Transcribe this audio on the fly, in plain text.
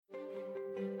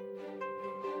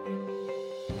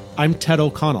I'm Ted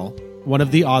O'Connell, one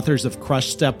of the authors of Crush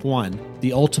Step 1,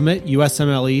 the ultimate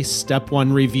USMLE Step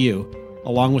 1 review,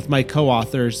 along with my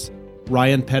co-authors,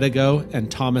 Ryan Pedigo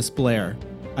and Thomas Blair.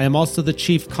 I am also the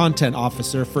Chief Content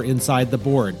Officer for Inside the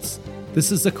Boards. This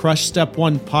is the Crush Step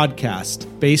 1 podcast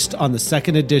based on the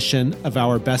second edition of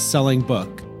our best-selling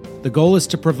book. The goal is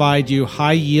to provide you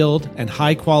high-yield and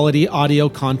high-quality audio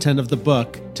content of the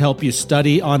book to help you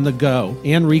study on the go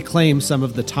and reclaim some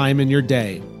of the time in your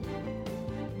day.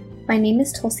 My name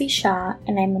is Tulsi Shah,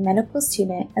 and I'm a medical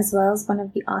student as well as one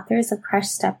of the authors of Crush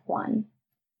Step 1.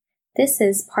 This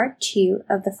is part 2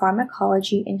 of the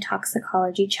Pharmacology and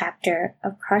Toxicology chapter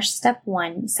of Crush Step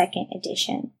 1, second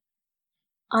edition.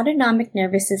 Autonomic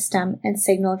nervous system and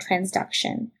signal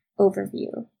transduction.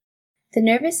 Overview. The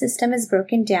nervous system is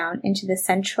broken down into the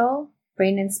central,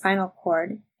 brain and spinal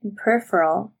cord, and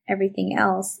peripheral, everything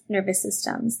else, nervous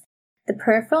systems. The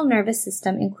peripheral nervous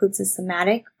system includes the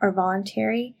somatic or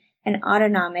voluntary and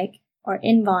autonomic or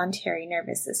involuntary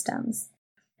nervous systems.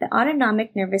 The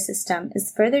autonomic nervous system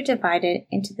is further divided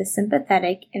into the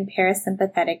sympathetic and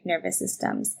parasympathetic nervous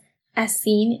systems, as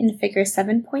seen in Figure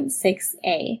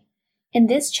 7.6a. In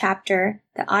this chapter,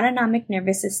 the autonomic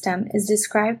nervous system is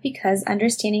described because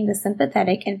understanding the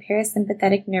sympathetic and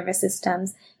parasympathetic nervous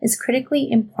systems is critically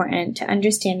important to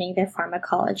understanding their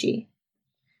pharmacology.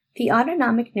 The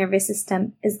autonomic nervous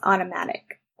system is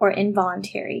automatic or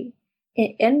involuntary.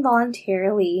 It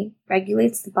involuntarily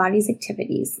regulates the body's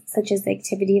activities, such as the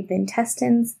activity of the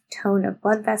intestines, tone of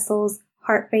blood vessels,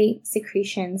 heart rate,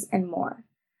 secretions, and more.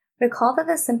 Recall that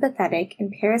the sympathetic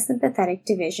and parasympathetic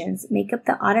divisions make up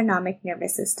the autonomic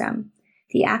nervous system.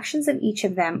 The actions of each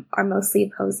of them are mostly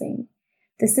opposing.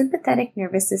 The sympathetic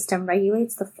nervous system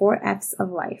regulates the 4 F's of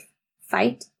life: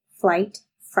 fight, flight,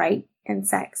 fright, and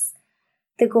sex.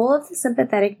 The goal of the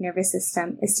sympathetic nervous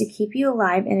system is to keep you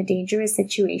alive in a dangerous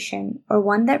situation or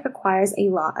one that requires a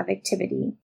lot of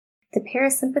activity. The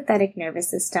parasympathetic nervous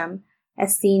system,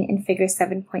 as seen in Figure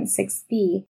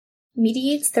 7.6b,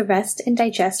 mediates the rest and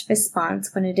digest response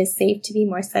when it is safe to be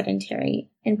more sedentary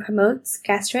and promotes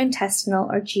gastrointestinal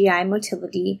or GI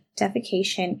motility,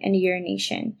 defecation, and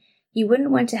urination. You wouldn't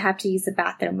want to have to use the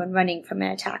bathroom when running from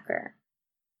an attacker.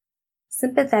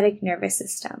 Sympathetic nervous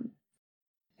system.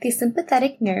 The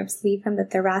sympathetic nerves lead from the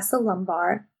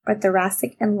thoracolumbar or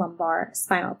thoracic and lumbar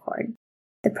spinal cord.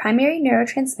 The primary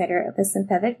neurotransmitter of the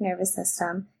sympathetic nervous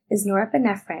system is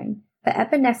norepinephrine, but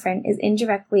epinephrine is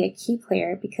indirectly a key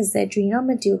player because the adrenal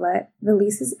medulla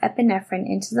releases epinephrine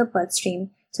into the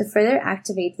bloodstream to further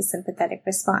activate the sympathetic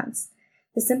response.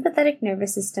 The sympathetic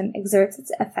nervous system exerts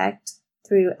its effect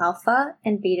through alpha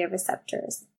and beta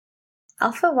receptors.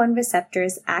 Alpha-1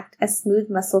 receptors act as smooth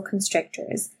muscle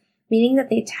constrictors, meaning that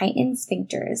they tighten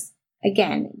sphincters.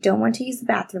 Again, don't want to use the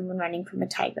bathroom when running from a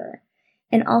tiger.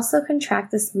 And also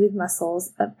contract the smooth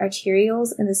muscles of arterioles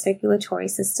in the circulatory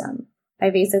system by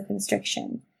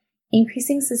vasoconstriction,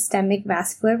 increasing systemic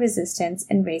vascular resistance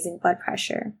and raising blood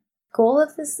pressure. Goal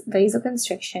of this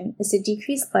vasoconstriction is to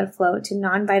decrease blood flow to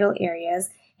non-vital areas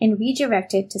and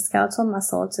redirect it to skeletal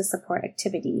muscle to support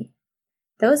activity.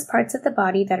 Those parts of the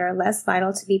body that are less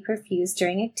vital to be perfused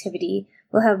during activity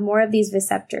will have more of these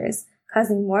receptors,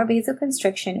 causing more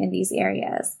vasoconstriction in these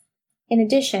areas. In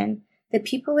addition, the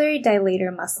pupillary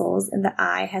dilator muscles in the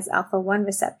eye has alpha-1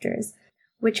 receptors,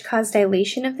 which cause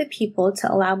dilation of the pupil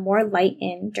to allow more light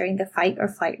in during the fight or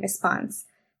flight response.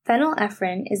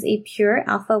 Phenylephrine is a pure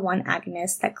alpha-1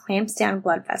 agonist that clamps down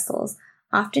blood vessels,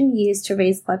 often used to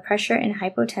raise blood pressure in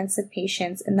hypotensive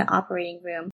patients in the operating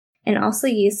room, and also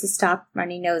used to stop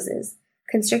runny noses,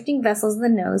 constricting vessels in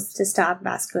the nose to stop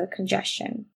vascular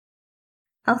congestion.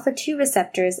 Alpha-2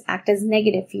 receptors act as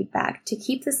negative feedback to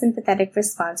keep the sympathetic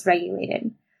response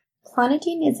regulated.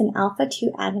 Clonidine is an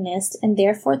alpha-2 agonist and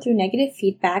therefore through negative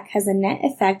feedback has a net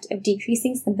effect of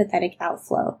decreasing sympathetic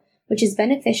outflow, which is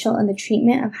beneficial in the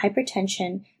treatment of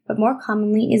hypertension but more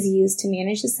commonly is used to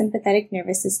manage the sympathetic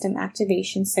nervous system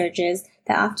activation surges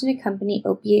that often accompany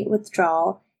opiate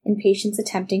withdrawal in patients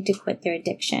attempting to quit their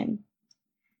addiction.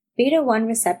 Beta-1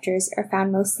 receptors are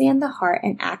found mostly on the heart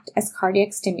and act as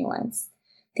cardiac stimulants.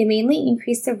 They mainly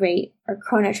increase the rate, or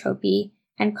chronotropy,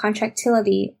 and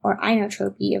contractility, or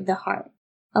inotropy, of the heart,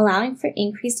 allowing for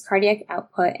increased cardiac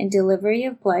output and delivery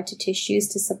of blood to tissues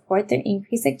to support their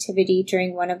increased activity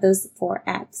during one of those 4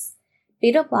 F's.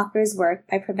 Beta blockers work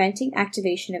by preventing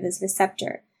activation of this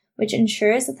receptor, which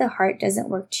ensures that the heart doesn't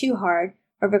work too hard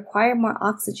or require more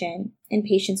oxygen in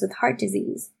patients with heart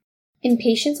disease. In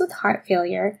patients with heart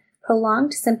failure,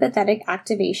 prolonged sympathetic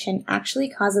activation actually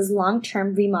causes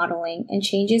long-term remodeling and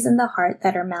changes in the heart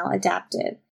that are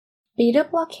maladaptive. Beta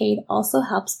blockade also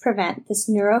helps prevent this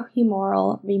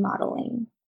neurohumoral remodeling.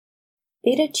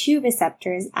 Beta-2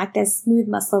 receptors act as smooth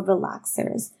muscle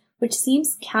relaxers, which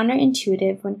seems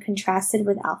counterintuitive when contrasted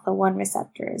with alpha-1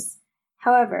 receptors.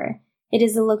 However, it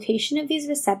is the location of these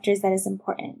receptors that is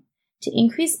important. To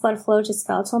increase blood flow to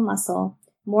skeletal muscle,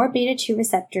 more beta-2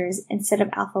 receptors instead of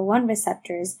alpha-1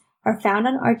 receptors are found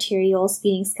on arterioles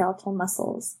feeding skeletal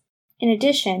muscles. In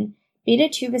addition,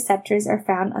 beta-2 receptors are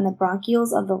found on the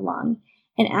bronchioles of the lung,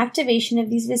 and activation of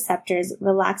these receptors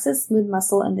relaxes smooth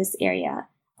muscle in this area,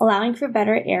 allowing for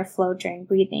better airflow during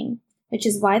breathing, which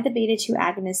is why the beta-2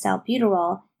 agonist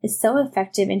albuterol is so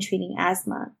effective in treating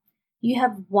asthma. You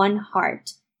have one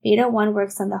heart, beta-1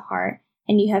 works on the heart,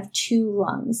 and you have two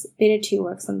lungs, beta-2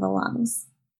 works on the lungs.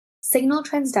 Signal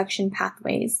transduction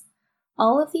pathways.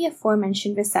 All of the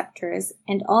aforementioned receptors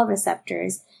and all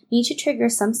receptors need to trigger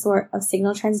some sort of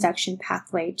signal transduction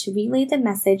pathway to relay the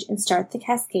message and start the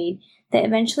cascade that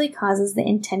eventually causes the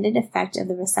intended effect of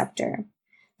the receptor.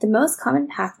 The most common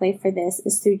pathway for this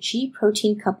is through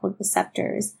G-protein coupled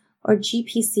receptors, or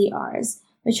GPCRs,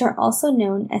 which are also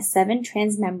known as 7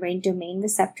 transmembrane domain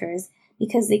receptors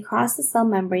because they cross the cell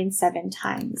membrane 7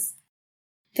 times.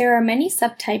 There are many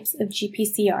subtypes of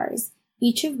GPCRs,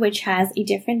 each of which has a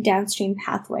different downstream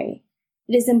pathway.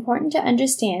 It is important to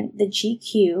understand the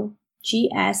GQ,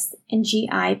 GS, and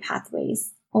GI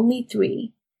pathways, only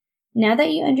 3. Now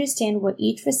that you understand what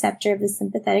each receptor of the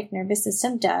sympathetic nervous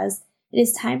system does, it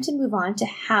is time to move on to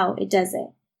how it does it,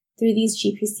 through these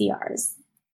GPCRs.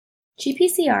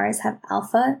 GPCRs have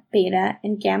alpha, beta,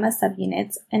 and gamma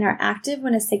subunits and are active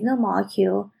when a signal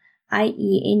molecule,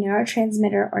 i.e. a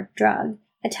neurotransmitter or drug,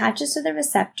 attaches to the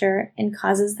receptor and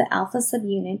causes the alpha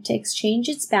subunit to exchange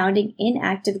its bounding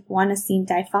inactive guanosine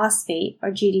diphosphate, or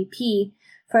GDP,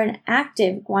 for an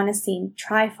active guanosine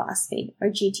triphosphate, or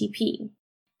GTP.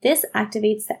 This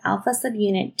activates the alpha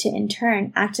subunit to in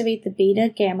turn activate the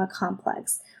beta-gamma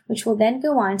complex, which will then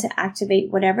go on to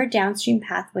activate whatever downstream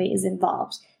pathway is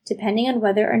involved, depending on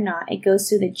whether or not it goes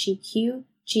through the GQ,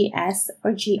 GS,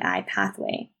 or GI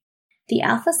pathway. The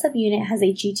alpha subunit has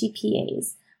a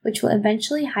GTPase, which will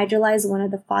eventually hydrolyze one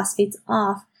of the phosphates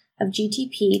off of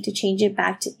GTP to change it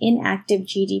back to inactive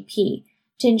GDP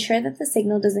to ensure that the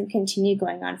signal doesn't continue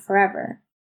going on forever.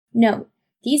 Note,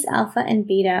 these alpha and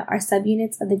beta are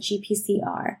subunits of the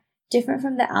GPCR, different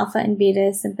from the alpha and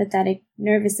beta sympathetic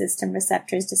nervous system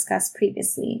receptors discussed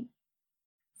previously.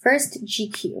 First,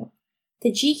 GQ.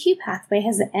 The GQ pathway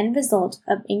has the end result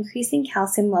of increasing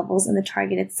calcium levels in the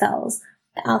targeted cells,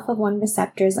 the alpha-1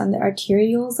 receptors on the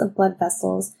arterioles of blood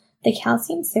vessels. The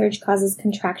calcium surge causes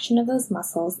contraction of those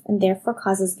muscles and therefore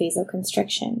causes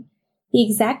vasoconstriction. The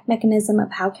exact mechanism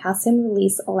of how calcium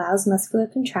release allows muscular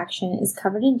contraction is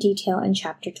covered in detail in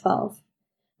Chapter 12.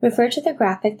 Refer to the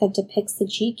graphic that depicts the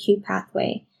GQ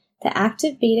pathway. The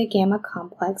active beta-gamma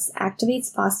complex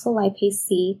activates phospholipase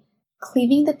C,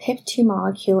 cleaving the PIP2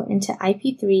 molecule into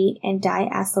IP3 and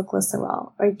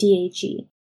diacylglycerol, or DAG.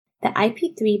 The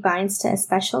IP3 binds to a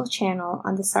special channel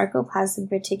on the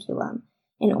sarcoplasmic reticulum,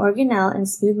 an organelle in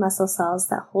smooth muscle cells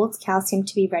that holds calcium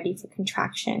to be ready for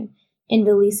contraction, and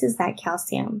releases that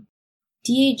calcium.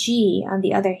 DAG, on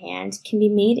the other hand, can be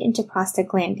made into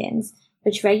prostaglandins,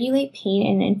 which regulate pain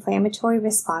and inflammatory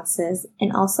responses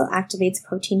and also activates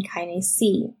protein kinase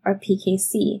C, or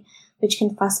PKC, which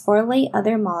can phosphorylate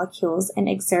other molecules and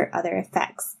exert other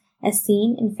effects, as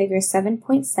seen in Figure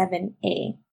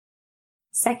 7.7a.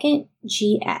 Second,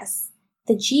 GS.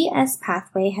 The GS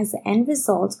pathway has the end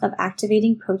result of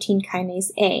activating protein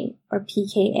kinase A, or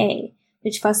pKa,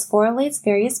 which phosphorylates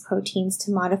various proteins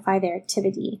to modify their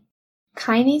activity.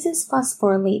 Kinases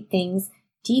phosphorylate things,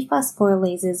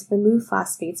 dephosphorylases remove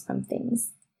phosphates from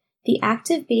things. The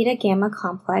active beta-gamma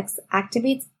complex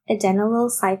activates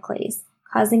adenylyl cyclase,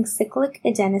 causing cyclic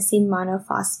adenosine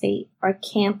monophosphate, or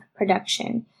CAMP,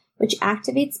 production, which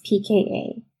activates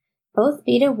pKa. Both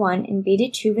beta-1 and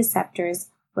beta-2 receptors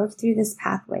work through this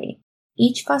pathway,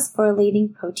 each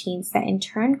phosphorylating proteins that in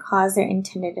turn cause their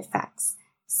intended effects,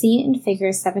 seen in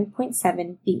Figure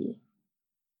 7.7b.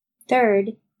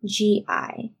 Third,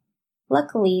 GI.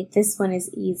 Luckily, this one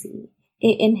is easy.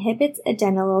 It inhibits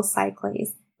adenylyl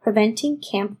cyclase, preventing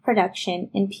CAMP production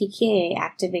and pKa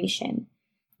activation.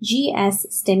 GS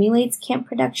stimulates CAMP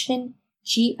production,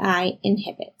 GI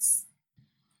inhibits.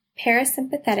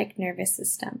 Parasympathetic nervous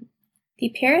system.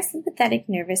 The parasympathetic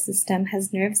nervous system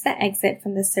has nerves that exit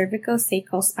from the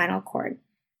cervicosacral spinal cord.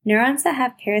 Neurons that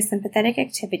have parasympathetic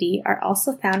activity are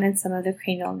also found in some of the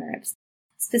cranial nerves,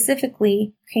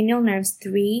 specifically cranial nerves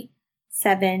 3,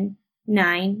 7,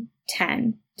 9,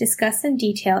 10, discussed in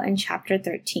detail in Chapter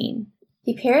 13.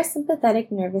 The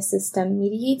parasympathetic nervous system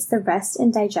mediates the rest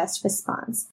and digest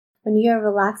response, When you are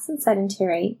relaxed and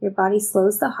sedentary, your body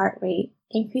slows the heart rate,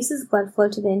 increases blood flow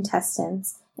to the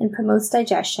intestines, and promotes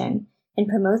digestion, and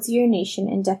promotes urination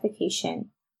and defecation,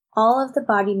 all of the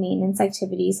body maintenance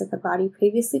activities that the body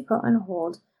previously put on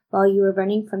hold while you were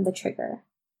running from the trigger.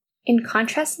 In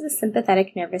contrast to the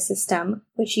sympathetic nervous system,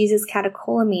 which uses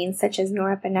catecholamines such as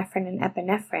norepinephrine and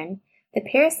epinephrine, the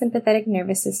parasympathetic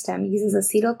nervous system uses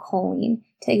acetylcholine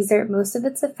to exert most of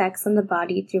its effects on the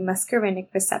body through muscarinic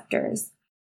receptors.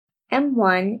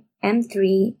 M1,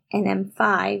 M3, and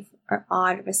M5 are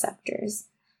odd receptors.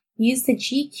 Use the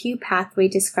GQ pathway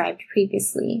described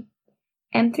previously.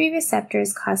 M3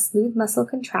 receptors cause smooth muscle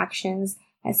contractions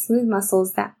as smooth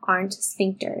muscles that aren't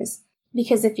sphincters,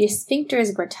 because if your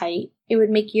sphincters were tight, it would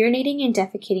make urinating and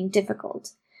defecating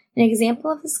difficult. An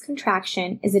example of this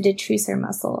contraction is a detrusor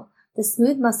muscle, the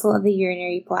smooth muscle of the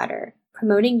urinary bladder,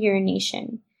 promoting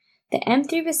urination. The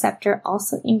M3 receptor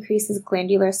also increases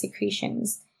glandular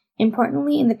secretions,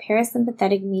 importantly in the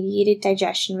parasympathetic mediated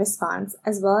digestion response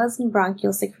as well as in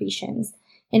bronchial secretions,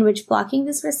 in which blocking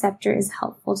this receptor is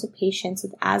helpful to patients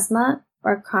with asthma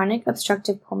or chronic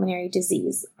obstructive pulmonary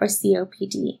disease, or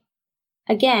COPD.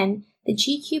 Again, the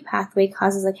GQ pathway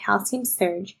causes a calcium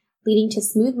surge, leading to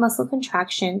smooth muscle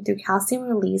contraction through calcium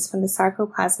release from the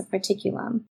sarcoplasmic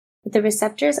reticulum, but the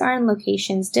receptors are in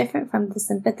locations different from the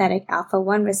sympathetic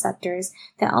alpha-1 receptors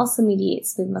that also mediate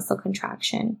smooth muscle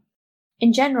contraction.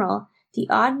 In general, the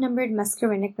odd-numbered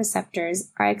muscarinic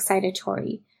receptors are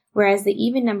excitatory, whereas the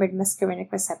even-numbered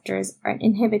muscarinic receptors are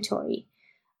inhibitory.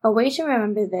 A way to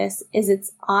remember this is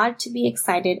it's odd to be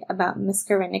excited about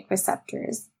muscarinic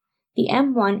receptors. The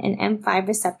M1 and M5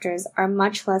 receptors are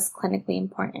much less clinically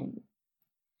important.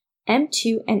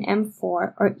 M2 and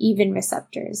M4 are even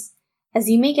receptors. As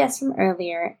you may guess from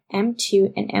earlier,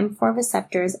 M2 and M4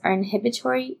 receptors are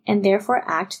inhibitory and therefore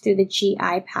act through the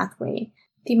GI pathway.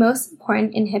 The most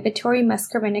important inhibitory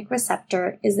muscarinic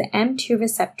receptor is the M2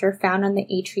 receptor found on the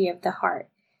atria of the heart.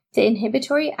 The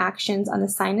inhibitory actions on the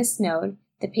sinus node,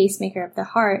 the pacemaker of the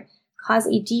heart, cause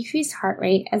a decreased heart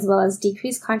rate as well as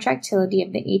decreased contractility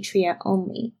of the atria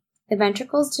only. The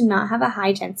ventricles do not have a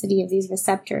high density of these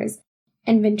receptors,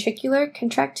 and ventricular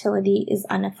contractility is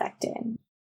unaffected.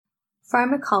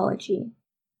 Pharmacology.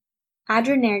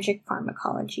 Adrenergic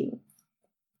pharmacology.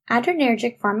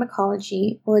 Adrenergic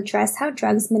pharmacology will address how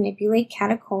drugs manipulate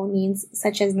catecholamines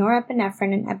such as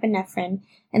norepinephrine and epinephrine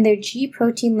and their G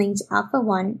protein-linked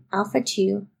alpha-1,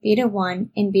 alpha-2, beta-1,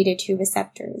 and beta-2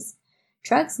 receptors.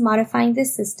 Drugs modifying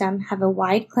this system have a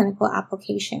wide clinical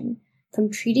application,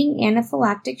 from treating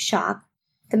anaphylactic shock,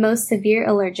 the most severe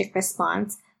allergic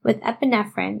response, with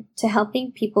epinephrine, to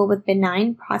helping people with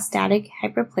benign prostatic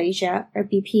hyperplasia or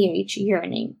BPH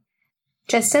urinate.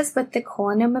 Just as with the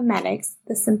cholinomimetics,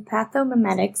 the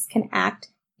sympathomimetics can act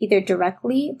either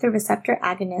directly through receptor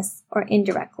agonists or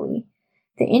indirectly.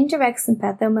 The indirect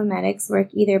sympathomimetics work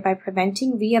either by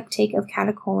preventing reuptake of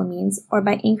catecholamines or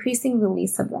by increasing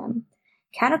release of them.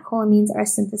 Catecholamines are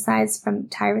synthesized from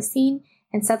tyrosine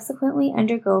and subsequently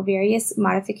undergo various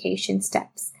modification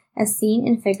steps, as seen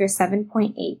in Figure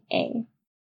 7.8a.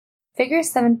 Figure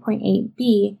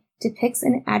 7.8b depicts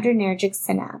an adrenergic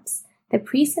synapse. The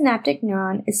presynaptic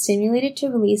neuron is stimulated to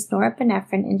release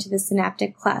norepinephrine into the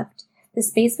synaptic cleft, the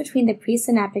space between the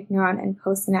presynaptic neuron and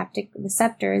postsynaptic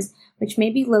receptors, which may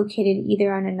be located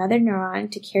either on another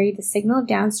neuron to carry the signal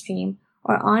downstream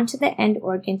or onto the end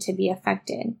organ to be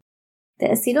affected. The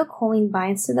acetylcholine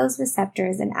binds to those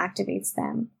receptors and activates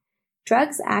them.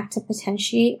 Drugs act to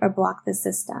potentiate or block the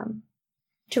system.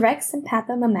 Direct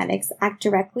sympathomimetics act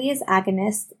directly as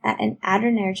agonists at an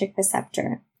adrenergic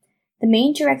receptor. The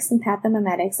main direct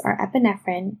sympathomimetics are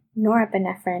epinephrine,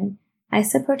 norepinephrine,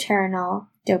 isoproterenol,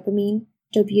 dopamine,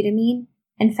 dobutamine,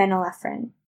 and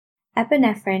phenylephrine.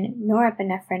 Epinephrine,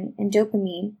 norepinephrine, and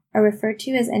dopamine are referred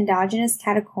to as endogenous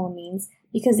catecholamines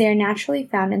because they are naturally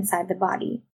found inside the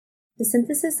body. The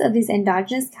synthesis of these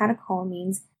endogenous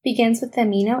catecholamines begins with the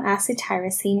amino acid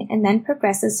tyrosine and then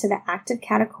progresses to the active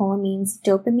catecholamines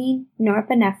dopamine,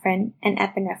 norepinephrine, and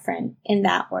epinephrine in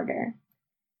that order.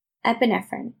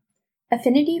 Epinephrine.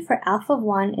 Affinity for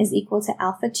alpha-1 is equal to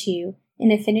alpha-2,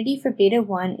 and affinity for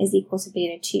beta-1 is equal to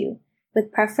beta-2,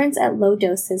 with preference at low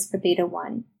doses for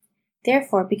beta-1.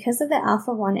 Therefore, because of the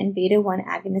alpha-1 and beta-1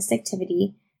 agonist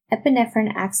activity,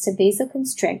 epinephrine acts to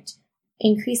vasoconstrict,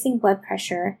 increasing blood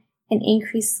pressure, and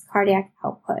increase cardiac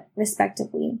output,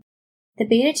 respectively. The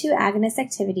beta-2 agonist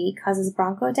activity causes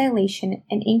bronchodilation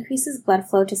and increases blood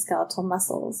flow to skeletal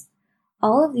muscles.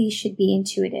 All of these should be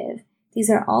intuitive. These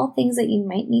are all things that you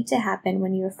might need to happen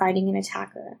when you are fighting an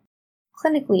attacker.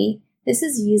 Clinically, this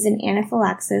is used in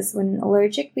anaphylaxis when an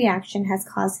allergic reaction has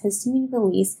caused histamine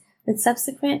release with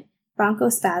subsequent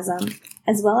bronchospasm,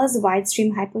 as well as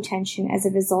wide-stream hypotension as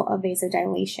a result of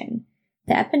vasodilation.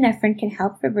 The epinephrine can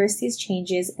help reverse these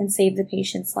changes and save the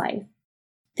patient's life.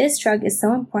 This drug is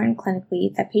so important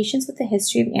clinically that patients with a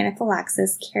history of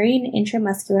anaphylaxis carry an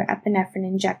intramuscular epinephrine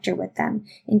injector with them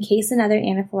in case another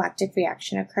anaphylactic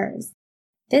reaction occurs.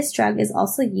 This drug is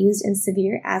also used in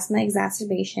severe asthma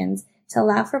exacerbations to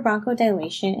allow for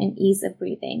bronchodilation and ease of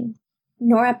breathing.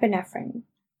 Norepinephrine.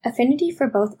 Affinity for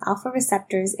both alpha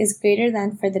receptors is greater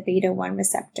than for the beta-1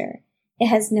 receptor. It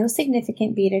has no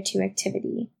significant beta-2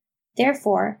 activity.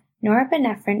 Therefore,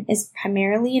 norepinephrine is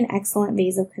primarily an excellent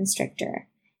vasoconstrictor.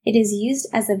 It is used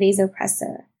as a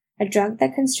vasopressor, a drug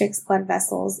that constricts blood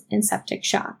vessels in septic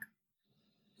shock.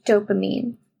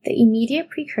 Dopamine, the immediate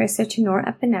precursor to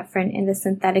norepinephrine in the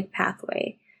synthetic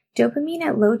pathway. Dopamine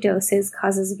at low doses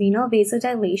causes renal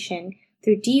vasodilation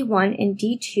through D1 and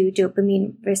D2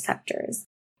 dopamine receptors.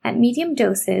 At medium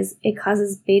doses, it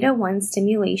causes beta-1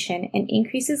 stimulation and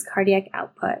increases cardiac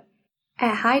output.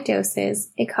 At high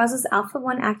doses, it causes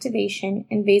alpha-1 activation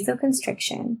and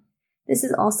vasoconstriction. This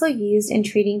is also used in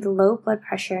treating the low blood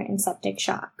pressure in septic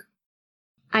shock.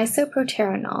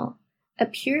 Isoproterenol. A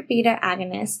pure beta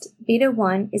agonist,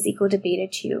 beta-1 is equal to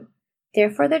beta-2.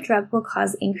 Therefore, the drug will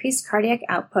cause increased cardiac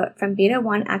output from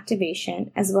beta-1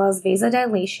 activation as well as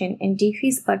vasodilation and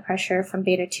decreased blood pressure from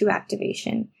beta-2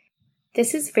 activation.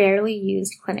 This is rarely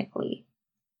used clinically.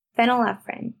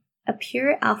 Phenylephrine, a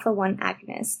pure alpha-1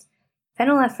 agonist.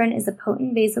 Phenylephrine is a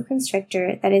potent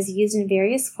vasoconstrictor that is used in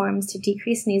various forms to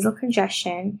decrease nasal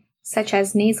congestion, such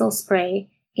as nasal spray,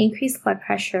 increase blood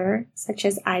pressure, such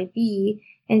as IV,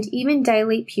 and even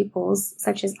dilate pupils,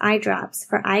 such as eye drops,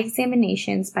 for eye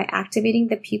examinations by activating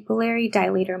the pupillary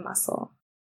dilator muscle.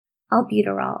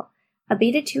 Albuterol. A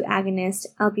beta-2 agonist,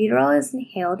 albuterol is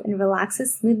inhaled and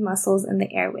relaxes smooth muscles in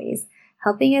the airways,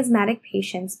 helping asthmatic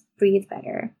patients breathe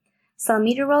better.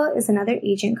 Salmeterol is another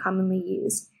agent commonly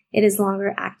used. It is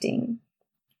longer acting.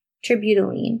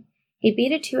 Terbutaline. A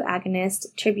beta-2 agonist,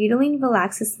 terbutaline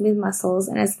relaxes smooth muscles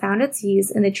and has found its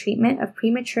use in the treatment of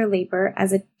premature labor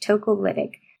as a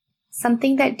tocolytic,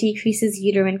 something that decreases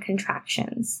uterine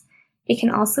contractions. It can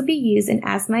also be used in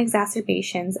asthma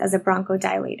exacerbations as a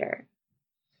bronchodilator.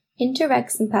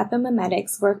 Indirect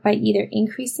sympathomimetics work by either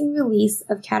increasing release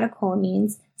of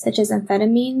catecholamines, such as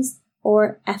amphetamines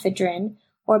or ephedrine,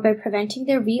 or by preventing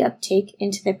their reuptake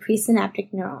into the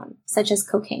presynaptic neuron, such as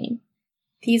cocaine.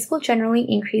 These will generally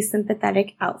increase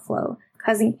sympathetic outflow,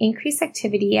 causing increased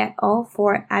activity at all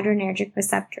four adrenergic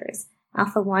receptors,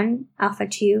 alpha-1,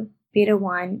 alpha-2,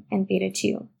 beta-1, and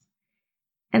beta-2.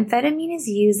 Amphetamine is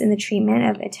used in the treatment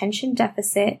of attention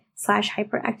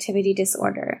deficit/hyperactivity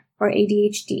disorder, or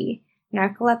ADHD,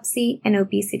 narcolepsy, and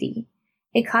obesity.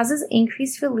 It causes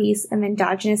increased release of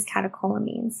endogenous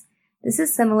catecholamines. This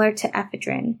is similar to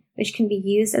ephedrine, which can be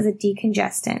used as a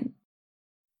decongestant.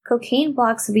 Cocaine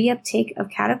blocks reuptake of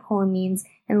catecholamines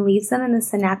and leaves them in the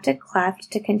synaptic cleft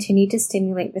to continue to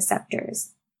stimulate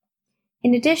receptors.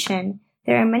 In addition,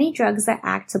 there are many drugs that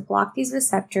act to block these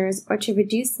receptors or to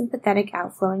reduce sympathetic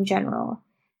outflow in general.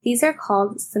 These are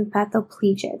called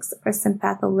sympathoplegics or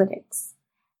sympatholytics.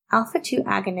 Alpha-2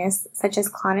 agonists, such as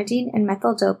clonidine and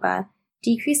methyldopa,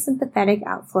 decrease sympathetic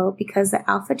outflow because the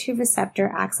alpha-2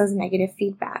 receptor acts as negative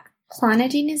feedback.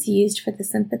 Clonidine is used for the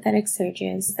sympathetic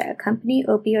surges that accompany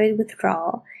opioid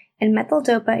withdrawal, and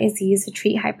methyldopa is used to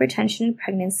treat hypertension in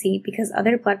pregnancy because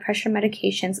other blood pressure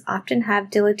medications often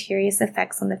have deleterious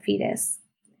effects on the fetus.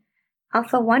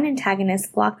 Alpha-1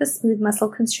 antagonists block the smooth muscle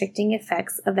constricting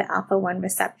effects of the alpha-1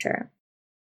 receptor.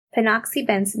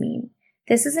 Phenoxybenzamine.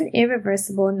 This is an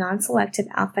irreversible, non-selective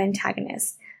alpha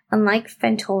antagonist, unlike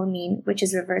phentolamine, which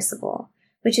is reversible,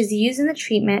 which is used in the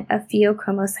treatment of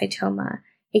pheochromocytoma,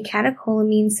 a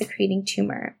catecholamine-secreting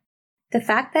tumor. The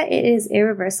fact that it is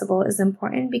irreversible is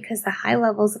important because the high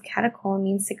levels of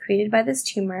catecholamines secreted by this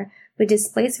tumor would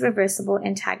displace reversible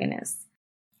antagonists.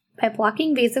 By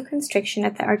blocking vasoconstriction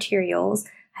at the arterioles,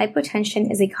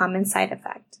 hypotension is a common side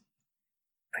effect.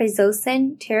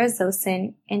 Prazosin,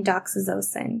 terazosin, and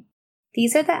doxazosin.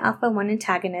 These are the alpha-1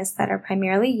 antagonists that are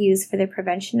primarily used for the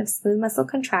prevention of smooth muscle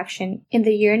contraction in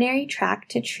the urinary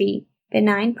tract to treat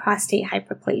benign prostate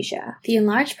hyperplasia. The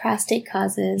enlarged prostate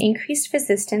causes increased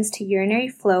resistance to urinary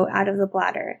flow out of the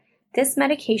bladder. This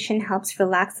medication helps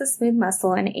relax the smooth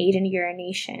muscle and aid in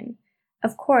urination.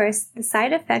 Of course, the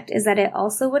side effect is that it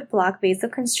also would block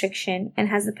vasoconstriction and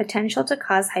has the potential to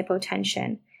cause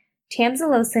hypotension.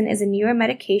 Tamsulosin is a newer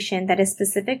medication that is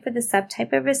specific for the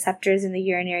subtype of receptors in the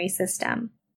urinary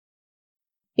system.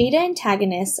 Beta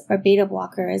antagonists, or beta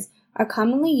blockers, are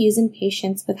commonly used in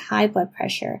patients with high blood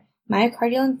pressure,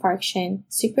 myocardial infarction,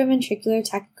 supraventricular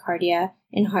tachycardia,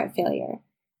 and heart failure.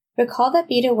 Recall that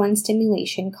beta-1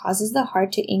 stimulation causes the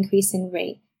heart to increase in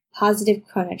rate, positive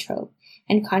chronotrope,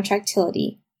 and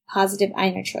contractility, positive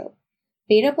inotrope.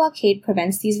 Beta blockade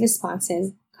prevents these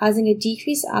responses, causing a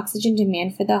decreased oxygen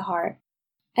demand for the heart,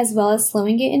 as well as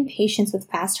slowing it in patients with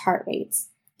fast heart rates.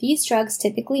 These drugs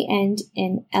typically end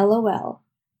in LOL,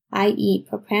 i.e.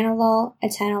 propranolol,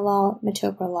 atenolol,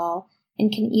 metoprolol,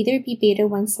 and can either be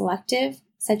beta-1 selective,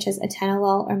 such as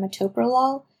atenolol or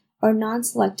metoprolol, or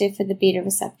non-selective for the beta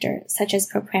receptor, such as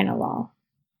propranolol.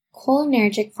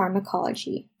 Cholinergic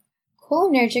pharmacology.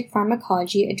 Cholinergic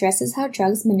pharmacology addresses how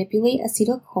drugs manipulate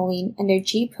acetylcholine and their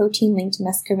G-protein-linked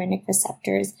muscarinic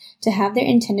receptors to have their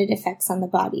intended effects on the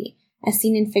body, as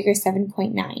seen in Figure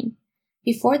 7.9.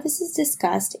 Before this is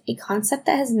discussed, a concept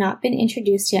that has not been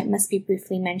introduced yet must be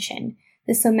briefly mentioned: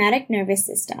 the somatic nervous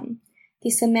system.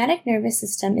 The somatic nervous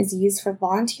system is used for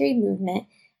voluntary movement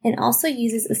and also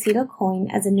uses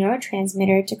acetylcholine as a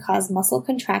neurotransmitter to cause muscle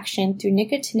contraction through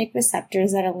nicotinic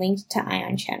receptors that are linked to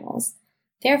ion channels.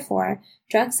 Therefore,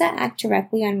 drugs that act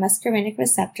directly on muscarinic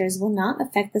receptors will not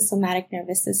affect the somatic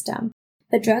nervous system,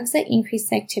 but drugs that increase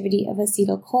the activity of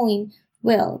acetylcholine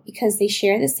will, because they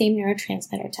share the same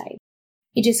neurotransmitter type.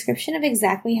 A description of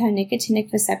exactly how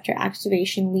nicotinic receptor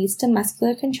activation leads to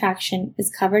muscular contraction is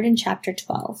covered in Chapter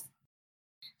 12.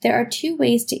 There are two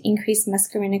ways to increase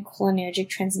muscarinic cholinergic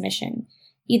transmission,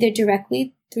 either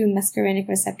directly through muscarinic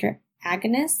receptor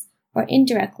agonists or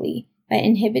indirectly by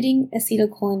inhibiting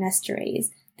acetylcholinesterase,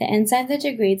 the enzyme that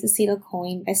degrades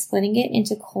acetylcholine by splitting it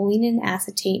into choline and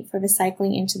acetate for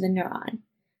recycling into the neuron.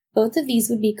 Both of these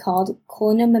would be called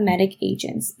cholinomimetic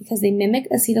agents because they mimic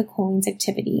acetylcholine's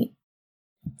activity.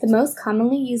 The most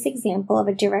commonly used example of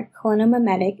a direct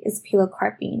cholinomimetic is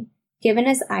pilocarpine, given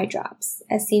as eye drops,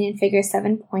 as seen in Figure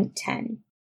 7.10.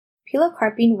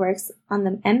 Pilocarpine works on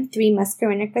the M3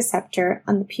 muscarinic receptor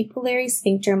on the pupillary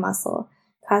sphincter muscle,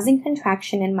 causing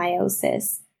contraction and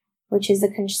miosis, which is a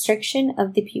constriction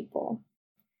of the pupil.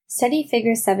 Study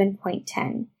Figure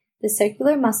 7.10. The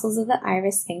circular muscles of the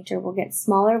iris sphincter will get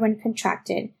smaller when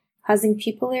contracted, causing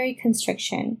pupillary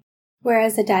constriction,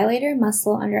 whereas the dilator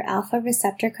muscle under alpha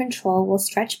receptor control will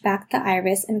stretch back the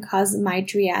iris and cause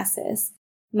mydriasis.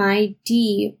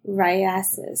 Mydriasis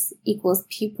equals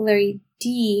pupillary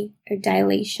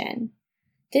dilation.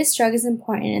 This drug is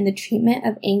important in the treatment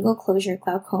of angle closure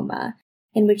glaucoma,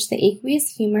 in which the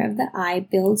aqueous humor of the eye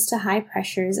builds to high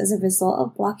pressures as a result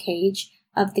of blockage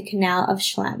of the canal of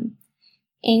Schlemm.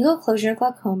 Angle closure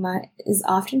glaucoma is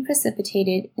often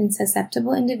precipitated in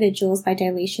susceptible individuals by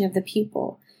dilation of the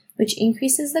pupil, which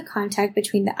increases the contact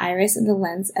between the iris and the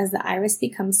lens as the iris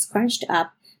becomes scrunched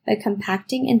up by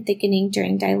compacting and thickening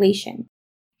during dilation.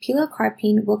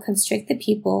 Pilocarpine will constrict the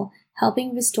pupil,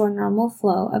 helping restore normal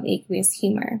flow of aqueous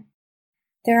humor.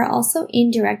 There are also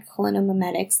indirect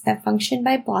cholinomimetics that function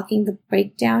by blocking the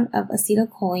breakdown of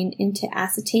acetylcholine into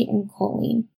acetate and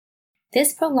choline.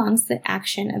 This prolongs the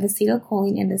action of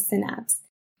acetylcholine in the synapse.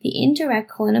 The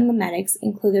indirect cholinomimetics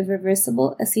include the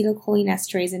reversible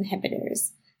acetylcholinesterase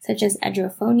inhibitors, such as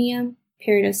edrophonium,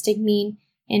 pyridostigmine,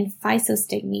 and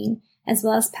physostigmine, as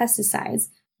well as pesticides,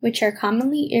 which are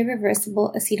commonly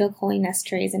irreversible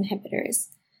acetylcholinesterase inhibitors.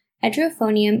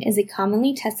 Edrophonium is a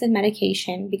commonly tested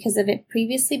medication because of it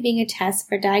previously being a test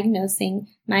for diagnosing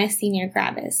myasthenia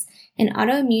gravis, an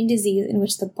autoimmune disease in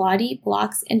which the body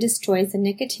blocks and destroys the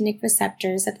nicotinic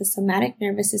receptors that the somatic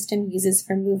nervous system uses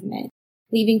for movement,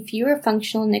 leaving fewer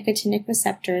functional nicotinic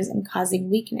receptors and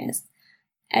causing weakness.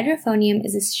 Edrophonium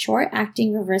is a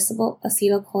short-acting reversible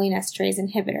acetylcholinesterase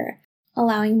inhibitor,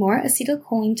 allowing more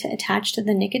acetylcholine to attach to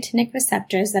the nicotinic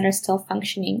receptors that are still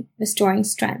functioning, restoring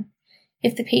strength.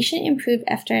 If the patient improved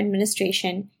after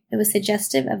administration, it was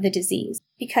suggestive of the disease.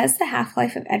 Because the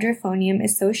half-life of edrophonium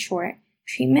is so short,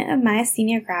 treatment of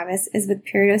myasthenia gravis is with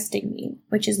pyridostigmine,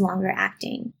 which is longer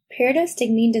acting.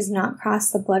 Pyridostigmine does not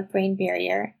cross the blood-brain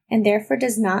barrier and therefore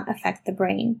does not affect the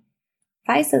brain.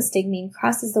 Physostigmine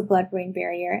crosses the blood-brain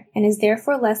barrier and is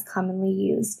therefore less commonly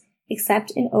used,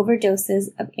 except in overdoses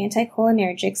of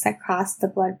anticholinergics that cross the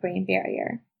blood-brain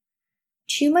barrier.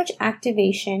 Too much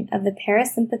activation of the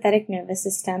parasympathetic nervous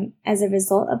system as a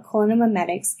result of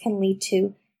cholinomimetics can lead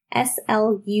to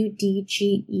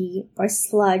SLUDGE or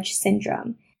sludge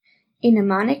syndrome, a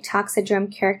mnemonic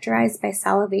toxidrome characterized by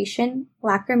salivation,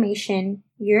 lacrimation,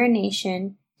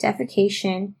 urination,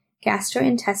 defecation,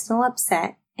 gastrointestinal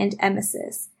upset, and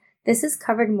emesis. This is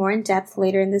covered more in depth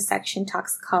later in the section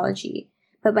Toxicology,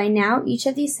 but by now each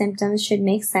of these symptoms should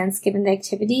make sense given the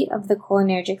activity of the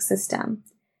cholinergic system.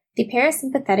 The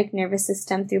parasympathetic nervous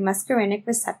system through muscarinic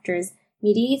receptors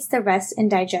mediates the rest and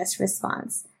digest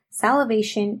response.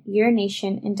 salivation,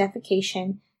 urination, and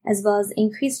defecation, as well as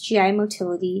increased GI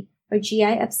motility or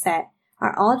GI upset,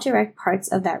 are all direct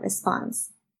parts of that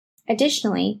response.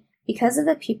 Additionally, because of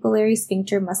the pupillary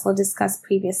sphincter muscle discussed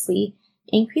previously,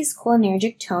 increased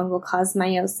cholinergic tone will cause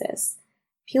meiosis.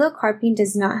 Pilocarpine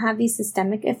does not have these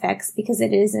systemic effects because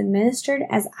it is administered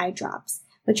as eye drops,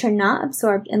 which are not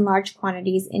absorbed in large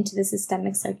quantities into the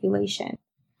systemic circulation.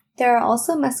 There are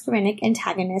also muscarinic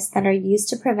antagonists that are used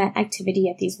to prevent activity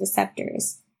at these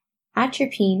receptors.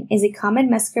 Atropine is a common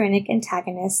muscarinic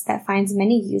antagonist that finds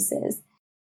many uses.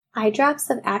 Eye drops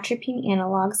of atropine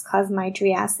analogs cause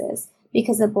mydriasis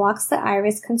because it blocks the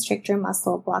iris constrictor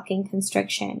muscle, blocking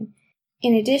constriction.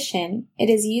 In addition, it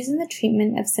is used in the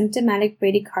treatment of symptomatic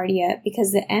bradycardia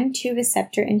because the M2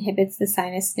 receptor inhibits the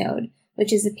sinus node,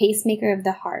 which is a pacemaker of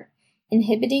the heart.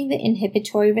 Inhibiting the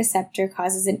inhibitory receptor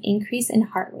causes an increase in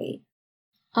heart rate.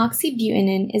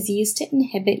 Oxybutynin is used to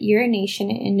inhibit urination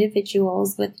in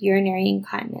individuals with urinary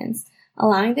incontinence,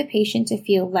 allowing the patient to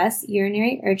feel less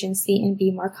urinary urgency and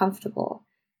be more comfortable.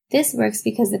 This works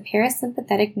because the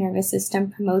parasympathetic nervous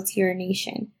system promotes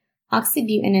urination.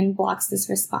 Oxybutynin blocks this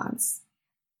response.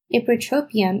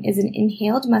 Ipratropium is an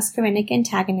inhaled muscarinic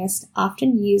antagonist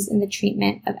often used in the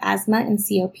treatment of asthma and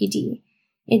COPD.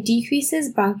 It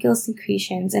decreases bronchial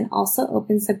secretions and also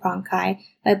opens the bronchi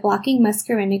by blocking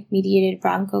muscarinic-mediated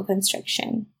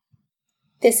bronchoconstriction.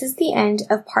 This is the end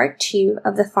of Part 2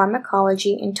 of the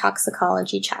Pharmacology and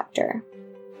Toxicology chapter.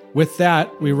 With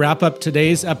that, we wrap up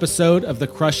today's episode of the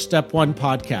Crush Step 1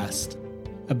 podcast.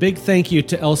 A big thank you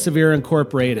to Elsevier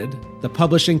Incorporated, the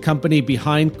publishing company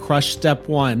behind Crush Step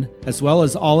 1, as well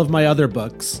as all of my other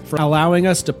books, for allowing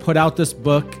us to put out this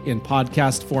book in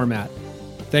podcast format.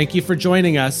 Thank you for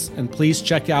joining us, and please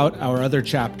check out our other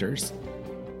chapters.